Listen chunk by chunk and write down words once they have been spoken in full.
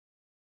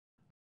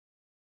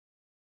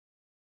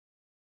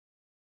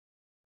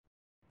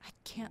I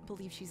can't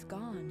believe she's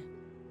gone.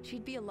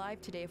 She'd be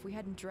alive today if we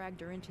hadn't dragged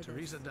her into this.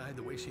 Teresa died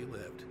the way she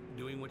lived,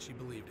 doing what she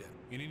believed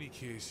in. In any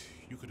case,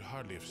 you could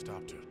hardly have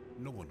stopped her.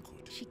 No one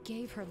could. She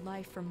gave her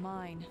life for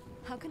mine.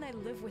 How can I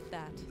live with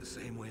that? The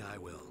same way I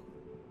will.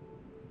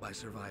 By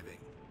surviving.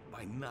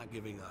 By not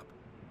giving up.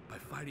 By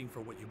fighting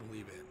for what you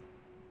believe in.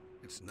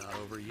 It's not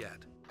over yet.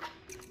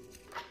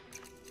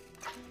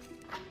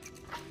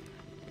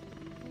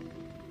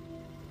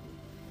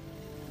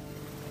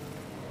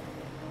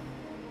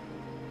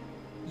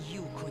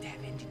 You could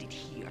have ended it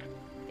here.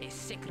 As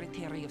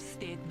Secretary of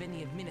State when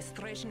the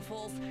administration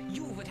falls,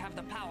 you would have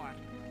the power.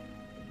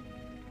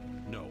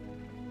 No.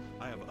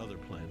 I have other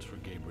plans for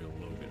Gabriel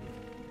Logan.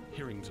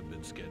 Hearings have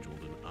been scheduled,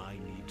 and I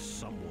need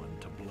someone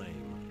to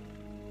blame.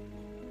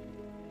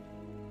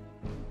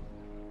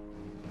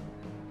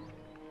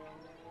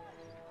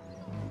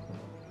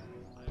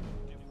 I have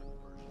a different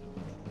version of the truth for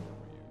you.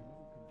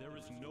 There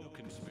is no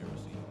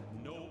conspiracy,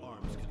 no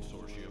arms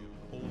consortium,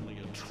 only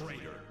a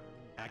traitor,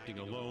 acting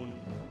alone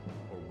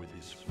or with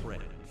his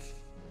friends.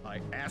 I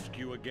ask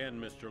you again,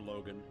 Mr.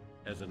 Logan,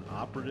 as an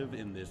operative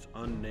in this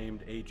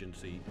unnamed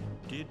agency,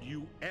 did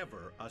you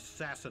ever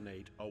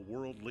assassinate a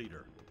world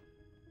leader?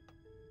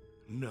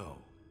 No.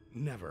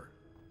 Never.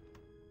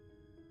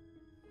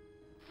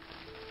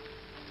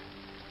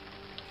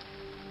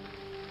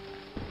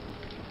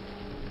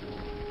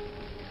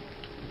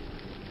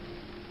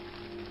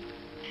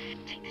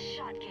 Take the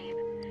shot, Gabe.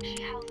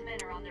 She howl's men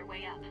are on their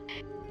way up.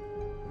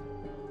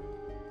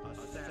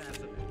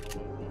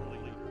 Assassinate